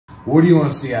What do you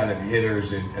want to see out of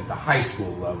hitters at the high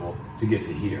school level to get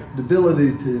to here? The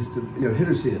ability to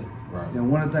hitters hit. Right.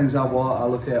 One of the things I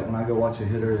look at when I go watch a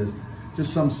hitter is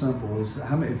just something simple. Is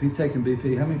how many, if he's taking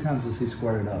BP, how many times does he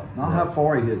square it up? Not how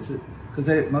far he hits it,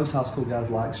 because most high school guys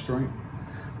like strength.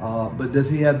 But does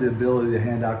he have the ability to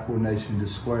hand-eye coordination to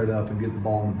square it up and get the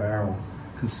ball in the barrel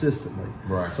consistently?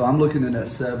 Right. So I'm looking at that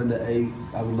 7 to 8.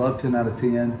 I would love 10 out of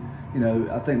 10.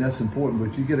 I think that's important.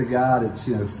 But if you get a guy that's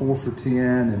 4 for 10,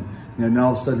 and now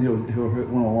all of a sudden he'll hit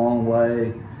one a long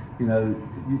way,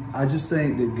 I just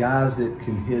think that guys that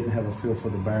can hit and have a feel for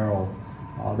the barrel,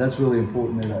 that's really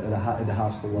important at the high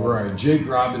school level. Right. Jake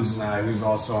Robbins and I, who's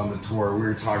also on the tour, we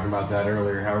were talking about that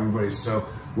earlier, how everybody's so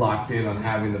locked in on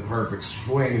having the perfect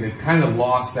swing, and they've kind of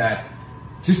lost that.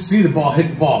 Just see the ball, hit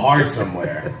the ball hard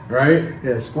somewhere, right?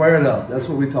 Yeah, square it up. That's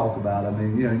what we talk about. I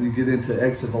mean, you get into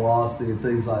exit velocity and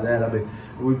things like that. I mean,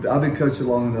 I've been coaching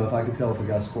long enough. I can tell if a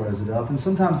guy squares it up, and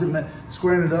sometimes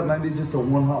squaring it up might be just a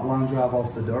one hot line drive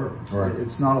off the dirt. Right.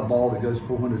 It's not a ball that goes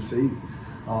 400 feet.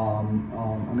 I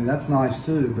mean, that's nice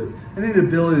too, but I need the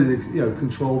ability to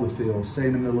control the field, stay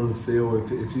in the middle of the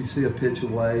field. If you see a pitch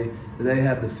away, they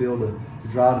have the feel to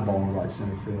drive the ball in the right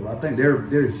center field. I think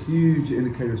they're huge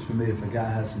indicators for me if a guy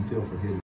has some feel for hitting.